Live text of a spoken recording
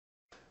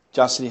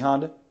Johnson City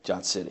Honda,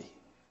 Johnson City.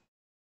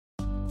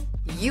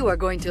 You are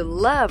going to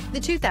love the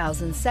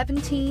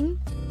 2017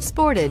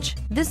 Sportage.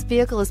 This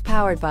vehicle is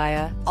powered by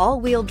a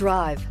all-wheel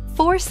drive,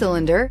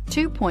 4-cylinder,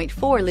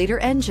 2.4-liter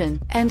engine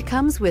and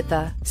comes with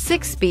a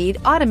 6-speed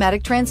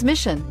automatic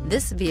transmission.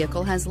 This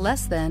vehicle has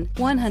less than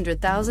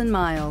 100,000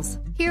 miles.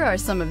 Here are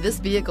some of this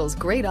vehicle's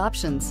great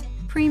options: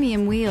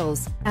 premium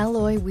wheels,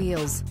 alloy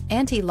wheels,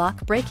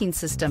 anti-lock braking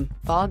system,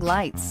 fog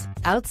lights,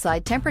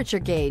 outside temperature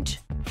gauge,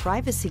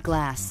 privacy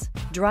glass,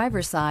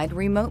 driver's side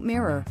remote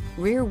mirror,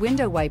 rear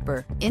window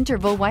wiper,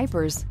 interval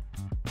wipers.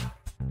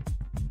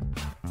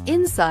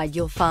 Inside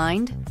you'll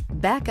find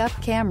backup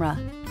camera,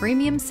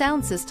 premium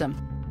sound system,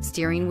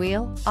 steering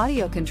wheel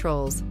audio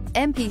controls,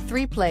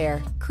 MP3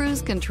 player,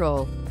 cruise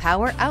control,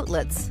 power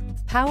outlets,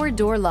 power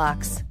door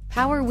locks,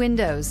 power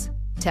windows,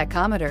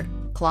 tachometer,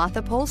 cloth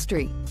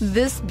upholstery.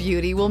 This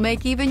beauty will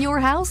make even your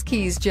house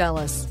keys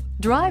jealous.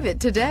 Drive it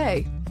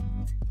today.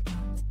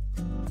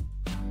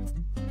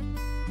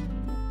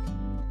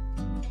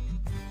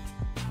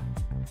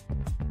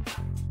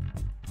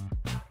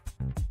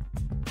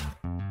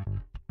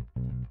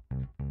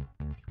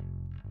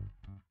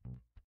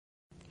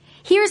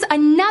 Here's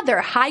another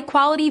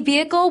high-quality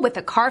vehicle with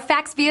a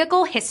Carfax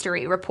Vehicle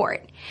History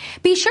Report.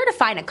 Be sure to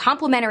find a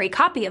complimentary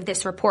copy of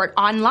this report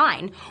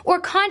online or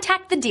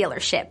contact the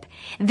dealership.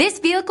 This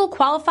vehicle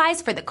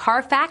qualifies for the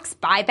Carfax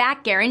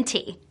Buyback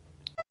Guarantee.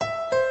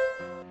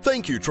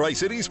 Thank you,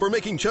 Tri-Cities, for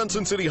making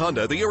Johnson City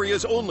Honda the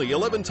area's only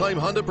 11-time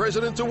Honda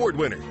President's Award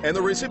winner and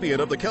the recipient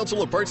of the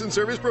Council of Parts and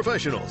Service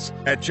Professionals.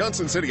 At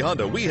Johnson City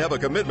Honda, we have a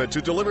commitment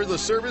to deliver the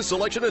service,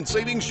 selection, and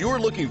savings you're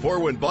looking for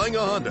when buying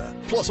a Honda.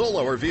 Plus, all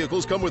our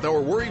vehicles come with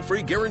our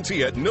worry-free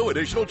guarantee at no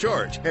additional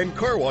charge and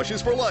car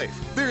washes for life.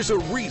 There's a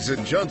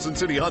reason Johnson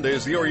City Honda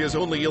is the area's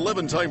only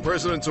 11-time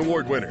President's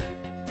Award winner.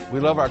 We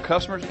love our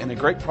customers and the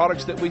great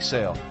products that we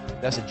sell.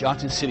 That's the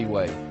Johnson City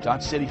way.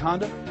 Johnson City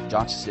Honda,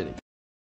 Johnson City.